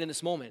happening in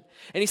this moment.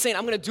 And he's saying,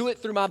 I'm going to do it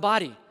through my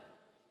body.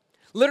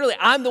 Literally,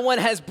 I'm the one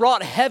that has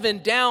brought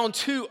heaven down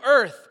to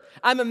earth.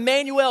 I'm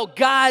Emmanuel,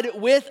 God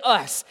with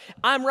us.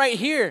 I'm right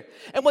here.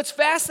 And what's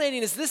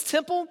fascinating is this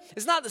temple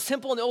is not the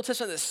temple in the Old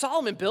Testament that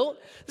Solomon built.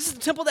 This is the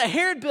temple that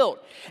Herod built.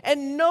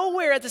 And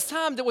nowhere at this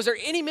time was there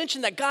any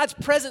mention that God's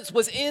presence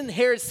was in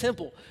Herod's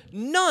temple.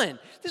 None.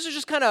 This was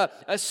just kind of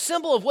a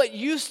symbol of what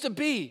used to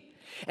be.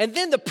 And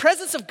then the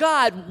presence of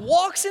God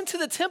walks into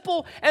the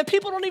temple and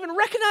people don't even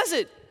recognize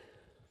it.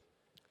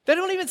 They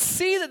don't even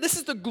see that this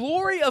is the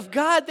glory of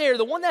God there,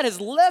 the one that has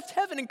left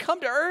heaven and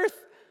come to earth.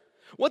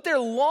 What they're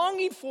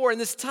longing for in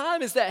this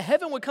time is that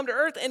heaven would come to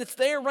earth, and it's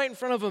there right in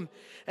front of them,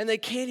 and they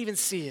can't even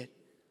see it.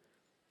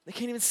 They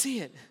can't even see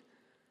it.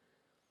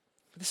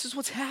 But this is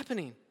what's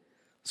happening.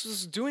 This is what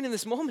it's doing in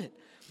this moment.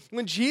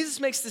 When Jesus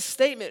makes this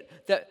statement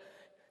that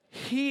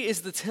he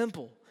is the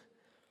temple,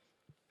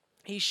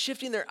 he's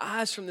shifting their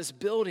eyes from this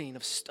building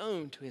of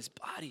stone to his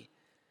body.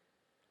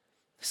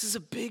 This is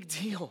a big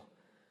deal.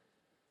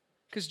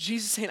 Because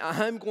Jesus is saying,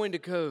 I'm going to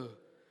go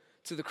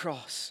to the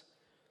cross.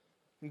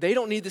 They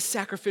don't need the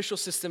sacrificial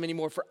system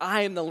anymore, for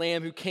I am the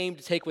Lamb who came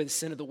to take away the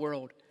sin of the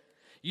world.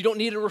 You don't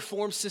need a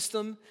reform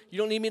system. You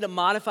don't need me to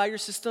modify your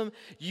system.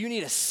 You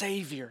need a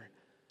Savior.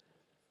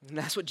 And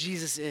that's what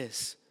Jesus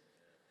is.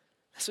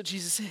 That's what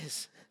Jesus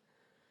is.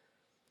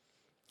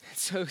 And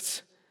so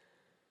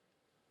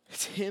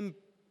it's him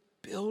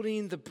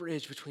building the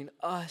bridge between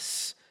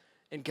us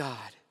and God.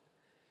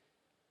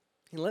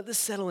 And let this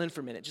settle in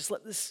for a minute. Just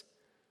let this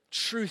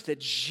truth that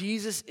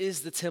Jesus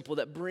is the temple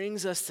that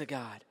brings us to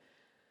God.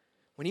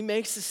 When he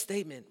makes this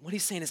statement, what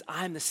he's saying is,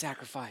 I'm the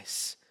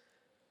sacrifice.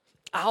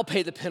 I'll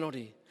pay the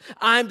penalty.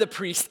 I'm the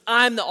priest.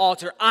 I'm the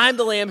altar. I'm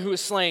the lamb who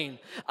is slain.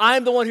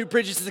 I'm the one who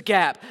bridges the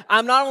gap.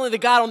 I'm not only the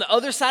God on the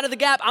other side of the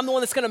gap, I'm the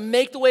one that's going to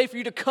make the way for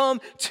you to come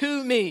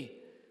to me.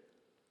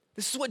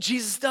 This is what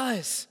Jesus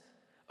does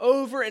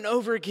over and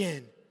over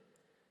again.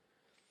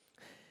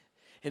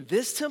 And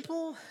this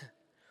temple,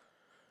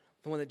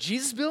 the one that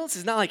Jesus builds,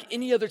 is not like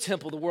any other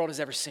temple the world has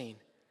ever seen.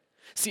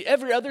 See,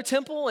 every other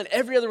temple and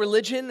every other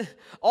religion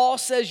all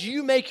says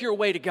you make your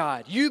way to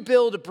God. You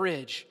build a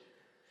bridge.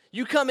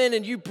 You come in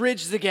and you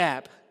bridge the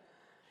gap.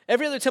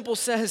 Every other temple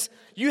says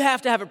you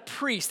have to have a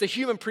priest, a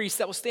human priest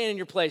that will stand in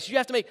your place. You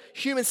have to make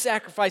human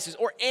sacrifices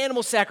or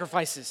animal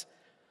sacrifices.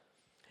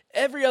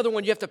 Every other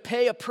one, you have to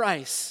pay a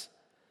price.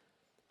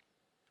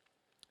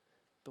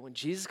 But when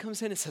Jesus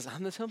comes in and says,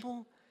 I'm the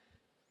temple,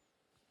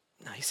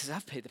 no, he says,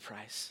 I've paid the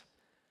price.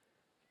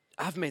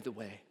 I've made the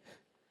way.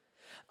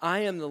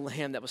 I am the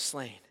lamb that was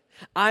slain.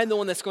 I'm the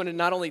one that's going to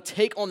not only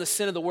take on the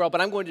sin of the world, but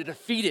I'm going to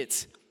defeat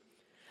it.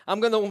 I'm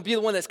going to be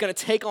the one that's going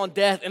to take on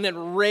death and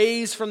then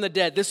raise from the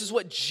dead. This is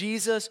what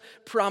Jesus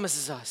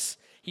promises us.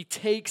 He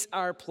takes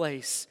our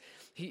place.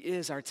 He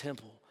is our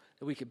temple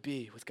that we could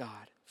be with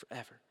God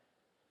forever.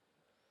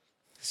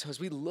 So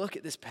as we look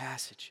at this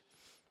passage,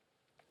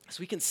 as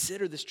we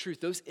consider this truth,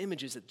 those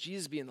images that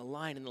Jesus being the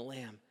lion and the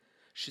lamb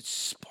should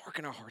spark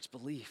in our hearts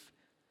belief.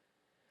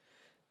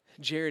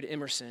 Jared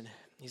Emerson,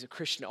 he's a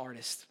Christian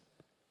artist,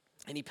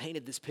 and he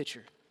painted this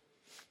picture.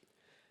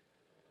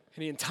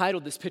 And he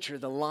entitled this picture,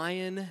 The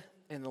Lion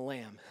and the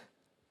Lamb.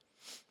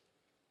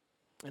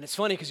 And it's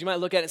funny because you might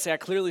look at it and say, I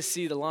clearly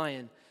see the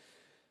lion,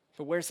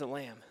 but where's the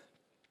lamb?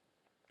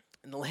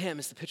 And the lamb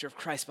is the picture of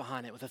Christ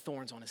behind it with the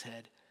thorns on his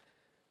head.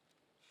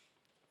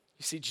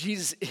 You see,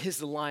 Jesus is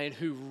the lion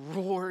who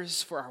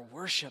roars for our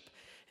worship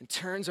and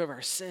turns over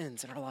our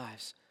sins in our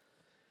lives.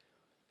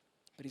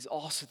 But he's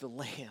also the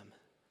lamb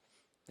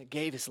that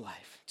gave his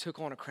life, took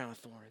on a crown of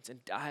thorns,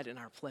 and died in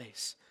our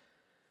place.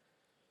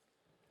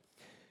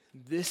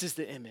 This is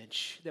the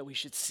image that we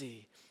should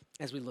see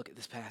as we look at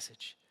this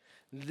passage.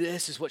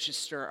 This is what should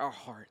stir our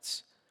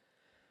hearts.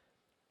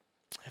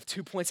 I have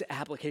 2 points of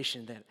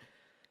application that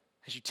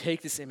as you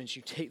take this image,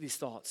 you take these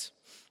thoughts,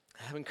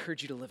 I would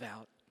encourage you to live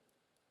out.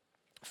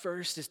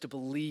 First is to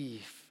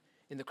believe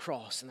in the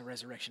cross and the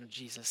resurrection of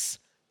Jesus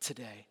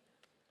today.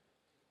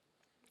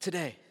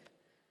 Today.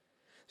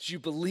 As you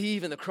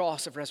believe in the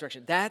cross of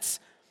resurrection. That's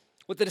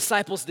what the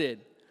disciples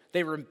did.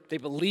 They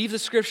believed the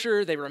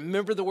scripture, they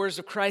remembered the words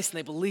of Christ, and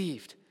they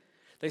believed.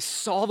 They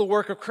saw the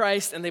work of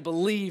Christ, and they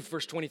believed,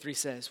 verse 23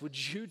 says.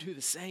 Would you do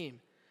the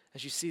same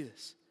as you see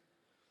this?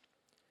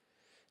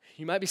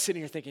 You might be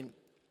sitting here thinking,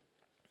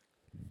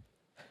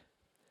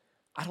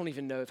 I don't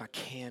even know if I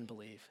can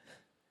believe.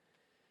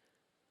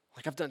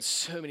 Like, I've done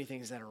so many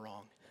things that are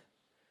wrong.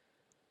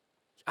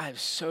 I am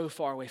so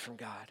far away from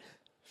God.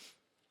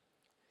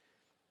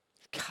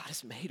 God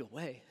has made a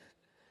way.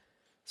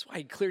 That's why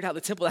he cleared out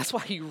the temple. That's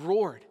why he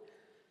roared,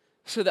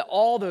 so that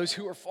all those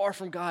who are far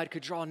from God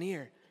could draw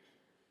near.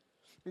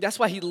 That's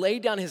why he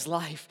laid down his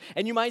life.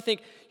 And you might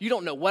think, you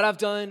don't know what I've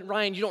done,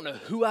 Ryan. You don't know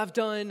who I've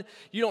done.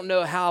 You don't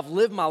know how I've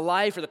lived my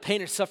life or the pain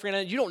and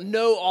suffering. You don't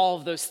know all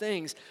of those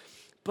things.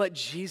 But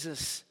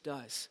Jesus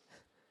does.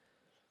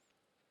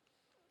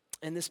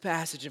 In this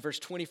passage in verse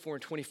 24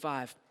 and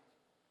 25,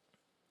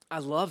 I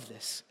love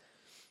this.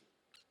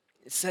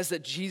 It says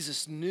that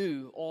Jesus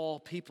knew all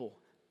people.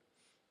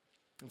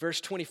 In verse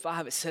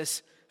 25, it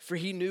says, for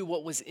he knew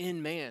what was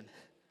in man.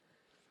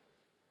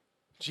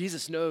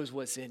 Jesus knows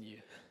what's in you.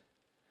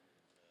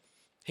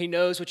 He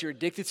knows what you're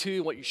addicted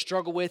to, what you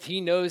struggle with.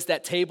 He knows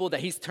that table that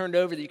he's turned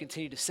over that you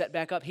continue to set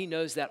back up. He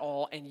knows that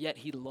all, and yet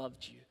he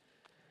loved you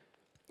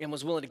and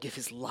was willing to give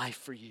his life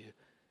for you.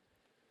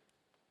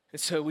 And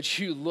so would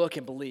you look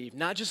and believe,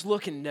 not just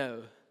look and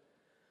know.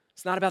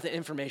 It's not about the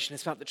information,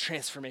 it's about the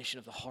transformation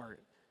of the heart.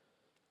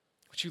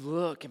 Would you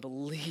look and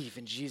believe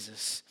in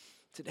Jesus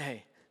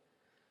today?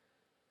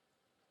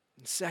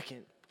 And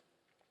second,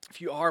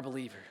 if you are a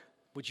believer,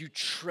 would you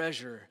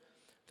treasure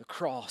the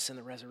cross and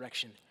the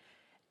resurrection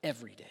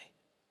every day?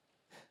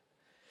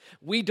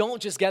 We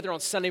don't just gather on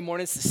Sunday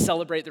mornings to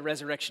celebrate the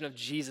resurrection of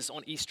Jesus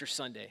on Easter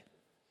Sunday.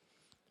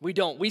 We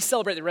don't. We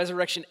celebrate the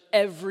resurrection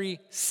every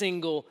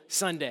single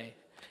Sunday.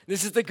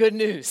 This is the good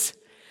news,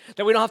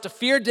 that we don't have to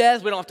fear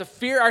death. We don't have to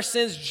fear our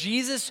sins.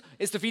 Jesus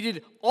has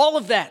defeated all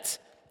of that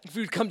if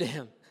we would come to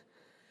him.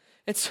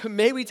 And so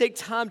may we take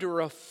time to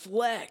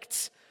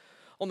reflect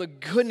on the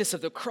goodness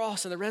of the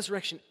cross and the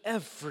resurrection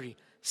every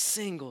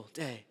single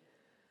day.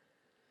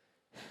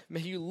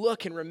 May you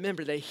look and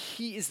remember that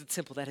he is the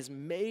temple that has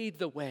made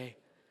the way.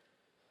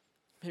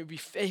 May we be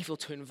faithful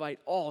to invite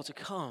all to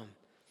come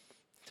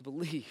to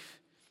believe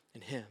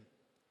in him.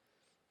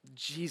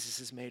 Jesus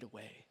has made a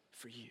way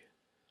for you.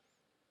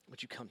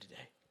 Would you come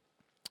today?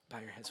 Bow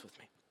your heads with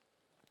me.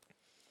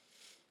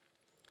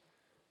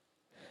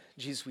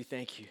 Jesus, we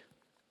thank you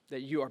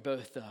that you are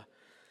both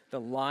the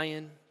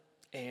lion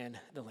and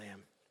the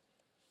lamb.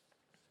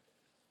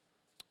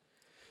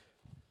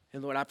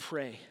 And Lord, I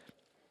pray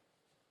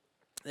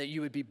that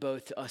you would be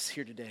both to us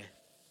here today.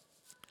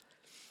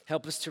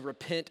 Help us to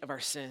repent of our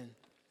sin.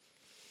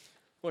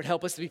 Lord,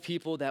 help us to be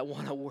people that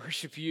want to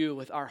worship you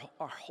with our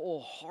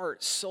whole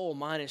heart, soul,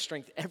 mind, and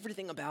strength,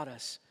 everything about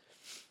us.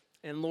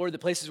 And Lord, the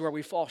places where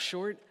we fall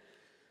short,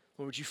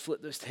 Lord, would you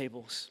flip those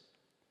tables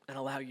and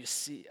allow you to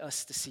see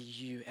us to see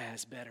you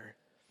as better.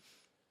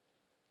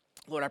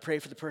 Lord, I pray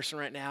for the person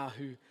right now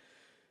who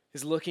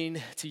is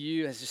looking to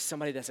you as just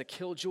somebody that's a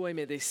killjoy.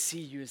 May they see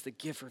you as the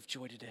giver of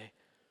joy today.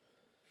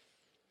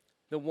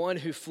 The one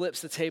who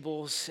flips the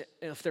tables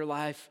of their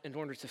life in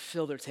order to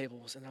fill their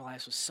tables and their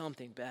lives with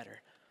something better.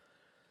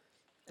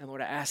 And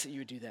Lord, I ask that you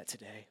would do that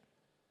today.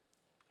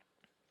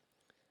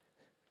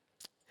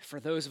 For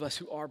those of us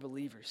who are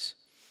believers,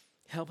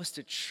 help us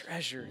to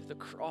treasure the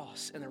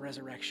cross and the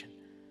resurrection.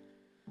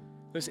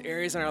 Those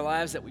areas in our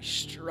lives that we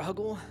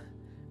struggle,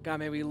 God,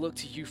 may we look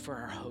to you for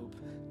our hope.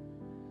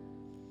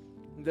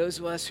 And those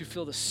of us who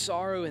feel the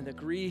sorrow and the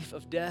grief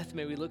of death,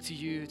 may we look to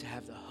you to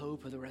have the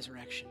hope of the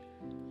resurrection.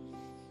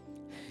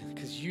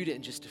 Because you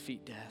didn't just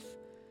defeat death.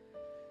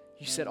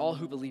 You said all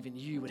who believe in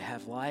you would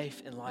have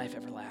life and life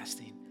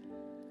everlasting.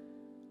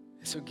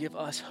 And so give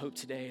us hope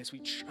today as we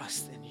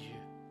trust in you,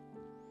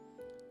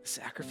 the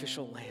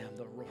sacrificial lamb,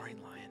 the roaring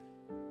lion.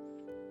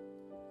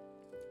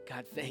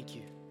 God, thank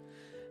you.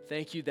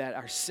 Thank you that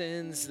our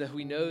sins, that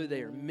we know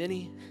they are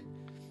many,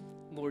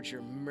 Lord,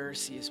 your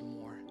mercy is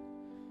more.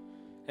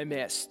 And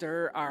may it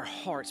stir our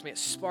hearts, may it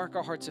spark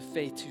our hearts of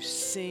faith to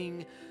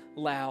sing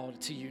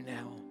loud to you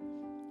now,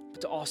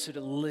 but to also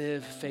to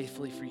live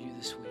faithfully for you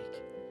this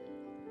week.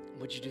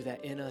 Would you do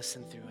that in us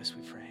and through us,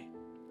 we pray.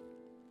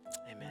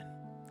 Amen.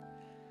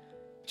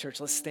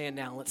 Church, let's stand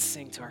now. Let's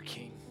sing to our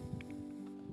King.